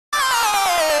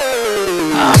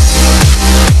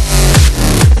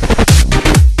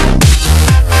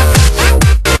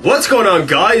going on,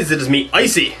 guys? It is me,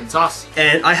 Icy. And Sauce.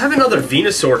 And I have another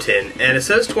Venusaur tin, and it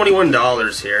says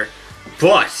 $21 here.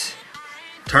 But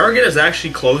Target is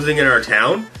actually closing in our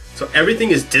town, so everything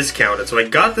is discounted. So I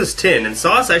got this tin, and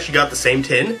Sauce actually got the same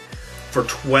tin for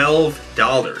 $12.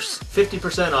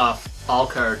 50% off all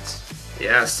cards.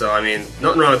 Yeah, so I mean,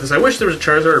 nothing wrong with this. I wish there was a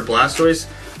Charizard or Blastoise.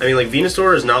 I mean, like,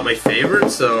 Venusaur is not my favorite,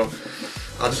 so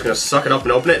I'm just going to suck it up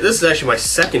and open it. This is actually my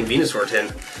second Venusaur tin.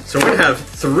 So we're going to have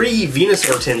 3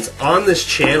 Venusaur tins on this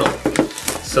channel.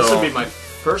 So this would be my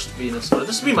first Venusaur.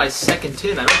 This would be my second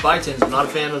tin. I don't buy tins. I'm not a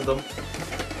fan of them.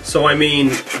 So, I mean,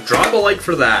 drop a like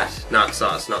for that. Not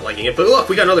Sauce, not liking it. But look,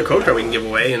 we got another code card we can give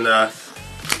away, and a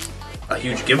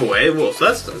huge giveaway. Well, so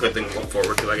that's a good thing to look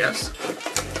forward to, I guess.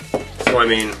 So, I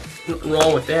mean, nothing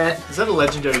wrong with that. Is that a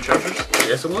legendary treasure?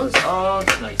 Yes, it was. Oh,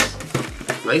 nice.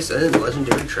 Nice and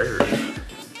legendary treasure.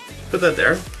 Put that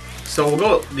there. So we'll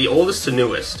go the oldest to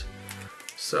newest.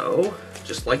 So,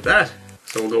 just like that.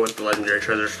 So we'll go with the legendary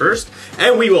treasures first.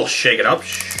 And we will shake it up.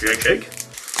 Shake, shake.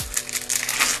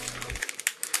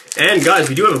 And guys,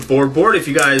 we do have a board. If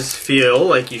you guys feel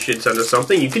like you should send us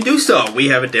something, you can do so. We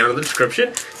have it down in the description.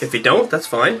 If you don't, that's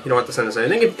fine. You don't have to send us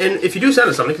anything. And if you do send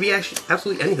us something, it can be actually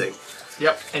absolutely anything.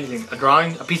 Yep, anything. A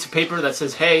drawing, a piece of paper that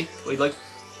says, hey, we'd like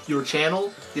your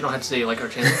channel. You don't have to say you like our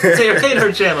channel. Say you hate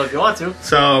our channel if you want to.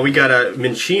 So we got a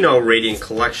Minccino Radiant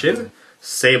Collection,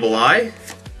 Sableye,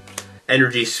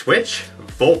 Energy Switch,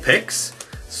 Vulpix,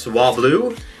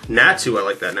 Swablu, Natu, I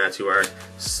like that Natu art,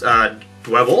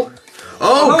 Dwebble.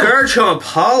 Oh, Garchomp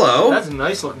Hollow! That's a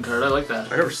nice looking card, I like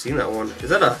that. I've never seen that one. Is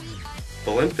that a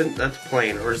blimp? That's a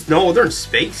plane. Or is, no, they're in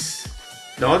space.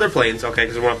 No, they're planes, okay,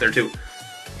 because there's one up there too.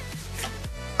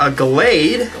 A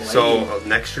Glade, so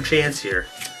an extra chance here.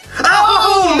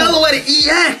 Oh! Meloetta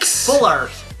EX! Full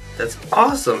art. That's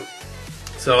awesome.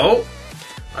 So,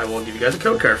 I will give you guys a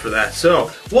code card for that.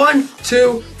 So, 1,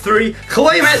 2, 3,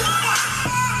 claim it!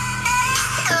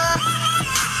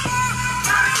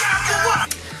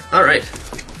 Alright.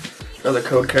 Another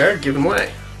code card given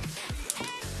away.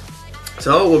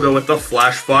 So, we'll go with the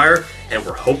Flash Fire, and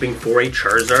we're hoping for a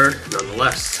Charizard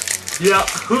nonetheless. Yeah,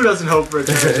 who doesn't hope for a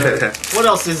Charizard? What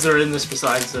else is there in this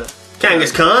besides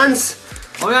Kangaskhan's?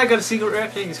 Oh yeah, I got a secret rare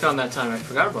Kangaskhan that time. I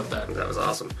forgot about that. That was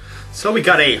awesome. So we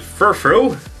got a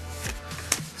Furfrou,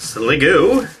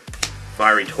 Sliggoo,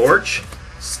 Fiery Torch,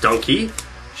 Stunky,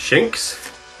 Shinx,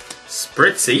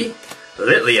 Spritzy,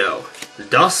 Litleo,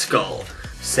 Duskull,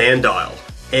 Sandile,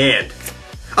 and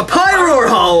a Pyroar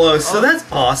Hollow! So that's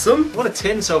awesome. What a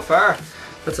tin so far.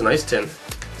 That's a nice tin.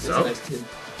 So, a nice tin.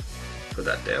 Put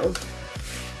that down.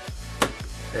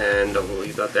 And we'll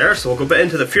leave that there. So we'll go back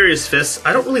into the Furious Fists.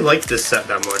 I don't really like this set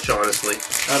that much, honestly.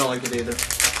 I don't like it either.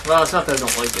 Well, it's not that I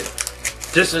don't like it.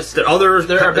 Just the other...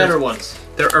 There are better ones.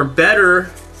 There are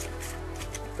better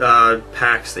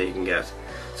packs that you can get.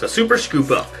 So Super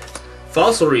Scoop Up,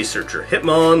 Fossil Researcher,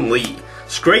 Hitmonlee,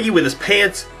 Scraggy with his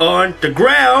pants on the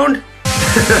ground.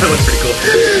 That looks pretty cool.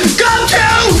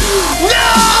 Gumshoe!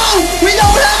 No! We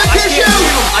don't have a tissue!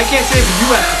 I can't say that you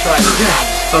have to try it.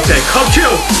 Okay,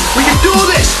 Gumshoe! We can do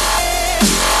this!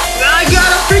 I got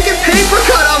a freaking paper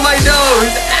cut on my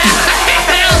nose!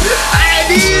 I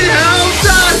need help,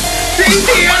 son!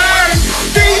 CPR!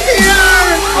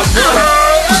 CPR!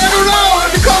 I don't know!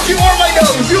 The Gumshoe or my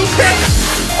nose! You pick!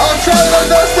 I'll try my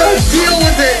best to deal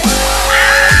with it!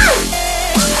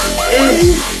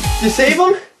 You save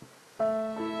him?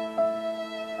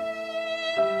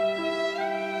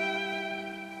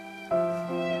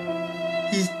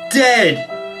 He's dead!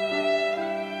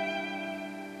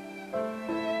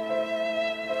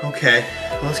 Okay,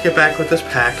 let's get back with this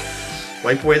pack.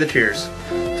 Wipe away the tears.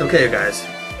 It's okay, guys.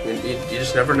 You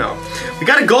just never know. We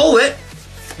got a Golett!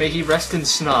 May he rest in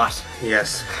snot.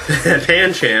 Yes.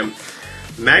 Pancham.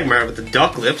 Magmar with the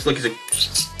duck lips. Look, he's a...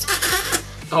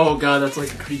 Oh god, that's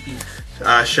like a creepy...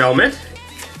 Shelmet.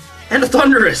 And a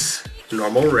Thundurus.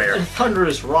 Normal rare. And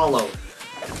Thundurus Rollo.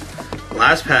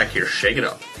 Last pack here. Shake it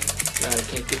up. God, I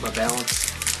can't get my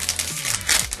balance.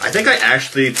 I think I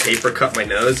actually paper cut my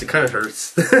nose. It kind of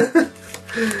hurts.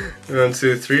 1,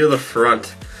 2, 3 to the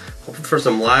front. Hoping for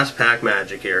some last pack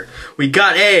magic here. We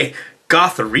got a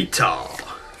Gothorita,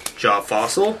 Jaw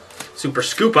Fossil, Super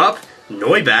Scoop Up,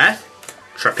 Noibat,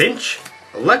 Trapinch,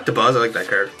 Electabuzz, I like that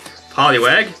card,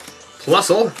 Poliwag,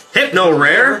 Plusle, Hypno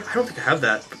Rare. I don't think I have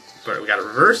that, but we got a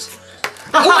reverse.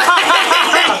 Wow.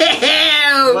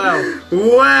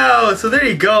 Wow, so there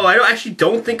you go. I actually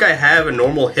don't think I have a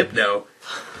normal Hypno.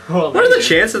 Well, what are the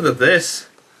chances of this?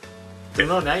 I don't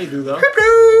know, now you do though.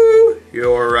 Hypno!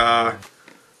 Your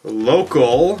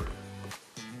local...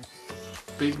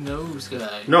 Big nose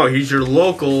guy. No, he's your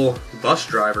local bus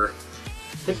driver.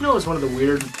 Hypno is one of the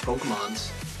weird Pokemon.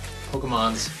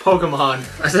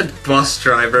 I said bus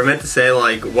driver. I meant to say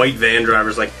like white van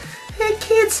drivers. Like, hey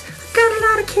kids, I got a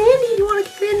lot of candy. You want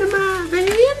to get into my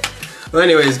van? Well,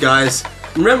 anyways, guys,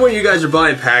 remember when you guys are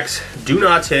buying packs, do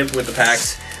not tip with the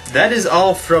packs. That is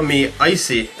all from me,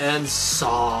 Icy and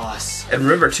Sauce. And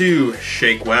remember to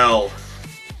shake well.